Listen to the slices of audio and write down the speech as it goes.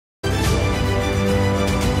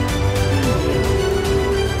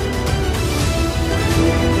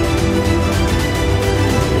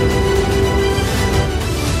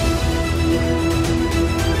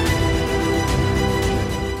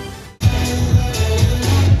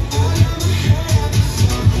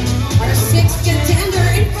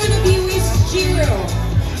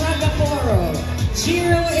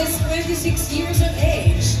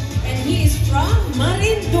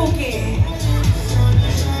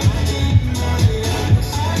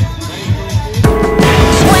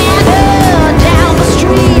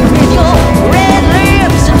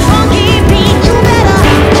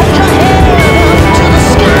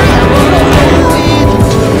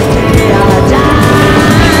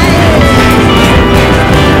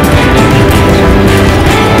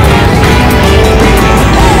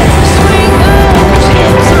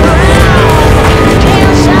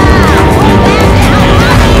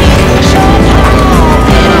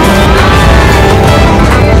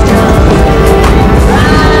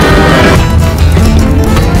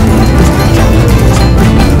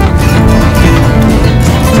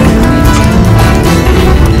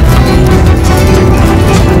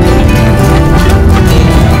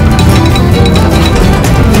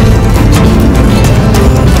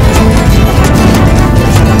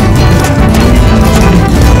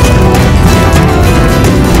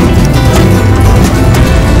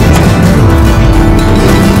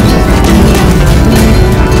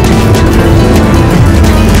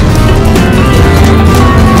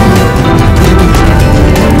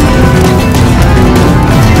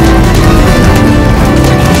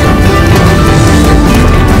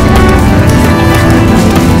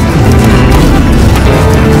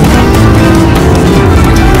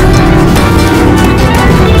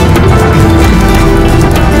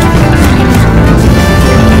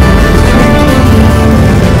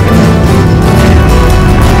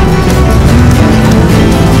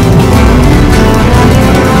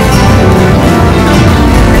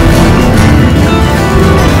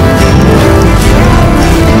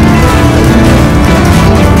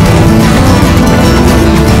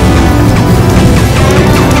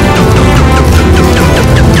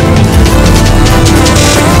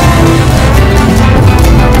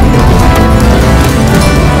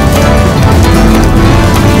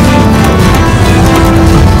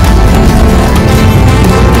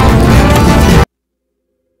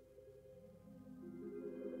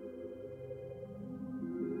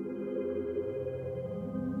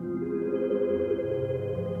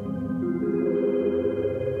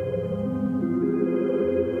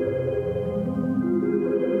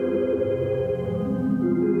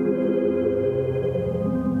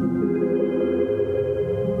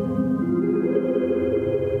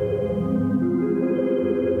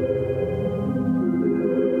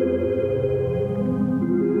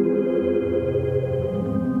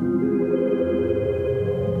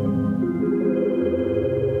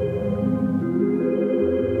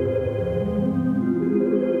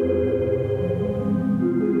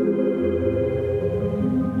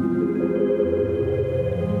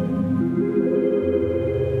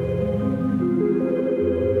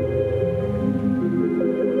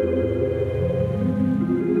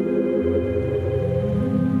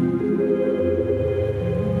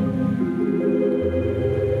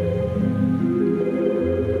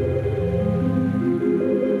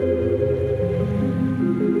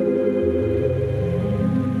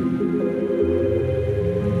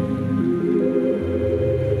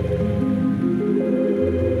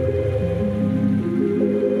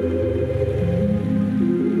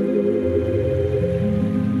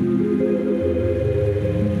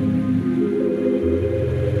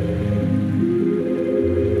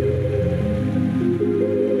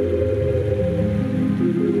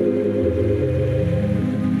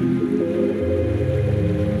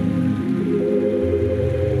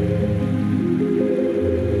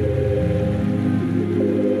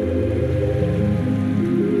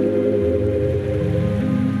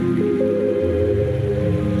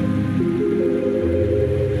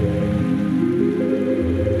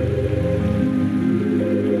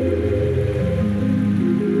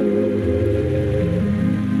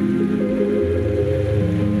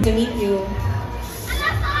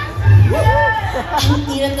Ang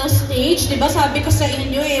init ng stage, di ba? Sabi ko sa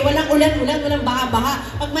inyo eh, walang ulan-ulan, walang baha-baha.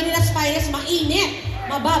 Pag Manilas finalist, mainit.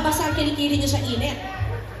 Mababasa ang kilikili nyo sa init.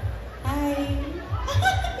 Ay.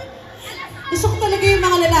 Gusto ko talaga yung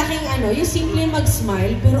mga lalaking yung simple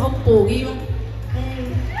mag-smile, pero ang pogi yung...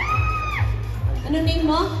 Ay. Ano name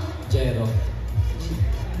mo? JERO.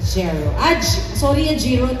 JERO. Sorry,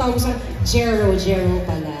 JERO. Tawag sa JERO. JERO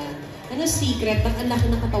pala. Ano secret? Ba't ang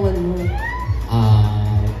laki ng katawan mo?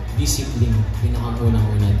 Discipline.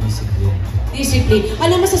 Pinakaunang-una, discipline. Discipline.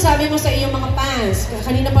 Ano masasabi mo sa iyong mga fans?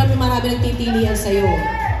 Kanina pa marami nagtitilian sa'yo.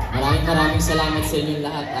 Maraming salamat sa inyong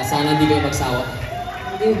lahat. Sana hindi kayo magsawa.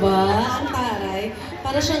 Diba? Ang taray.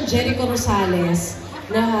 Para siyang Jericho Rosales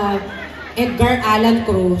na Edgar Allan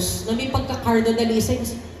Cruz na may pagka-cardinalisay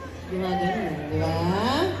kasi diba ganun, diba?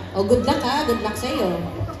 O good luck ha, good luck sa'yo.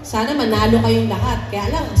 Sana manalo kayong lahat. Kaya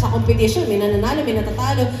lang, sa competition, may nananalo, may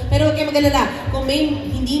natatalo. Pero huwag kayo mag-alala, kung may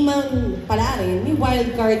hindi man pala rin, may wild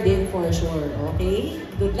card din for sure. Okay?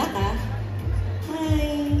 Good luck ha.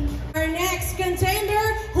 Hi! Our next contender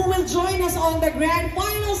who will join us on the grand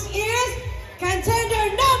finals is contender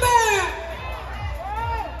number!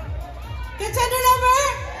 Contender number?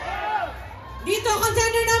 Dito,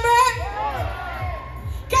 contender number?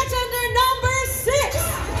 Contender number 6!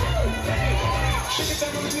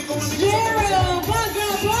 JERO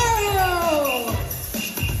Bagabaro!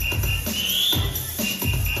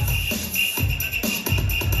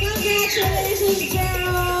 Congratulations,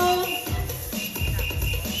 JERO!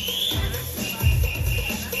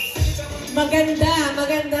 Maganda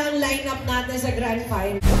ang lineup natin sa Grand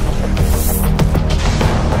Final.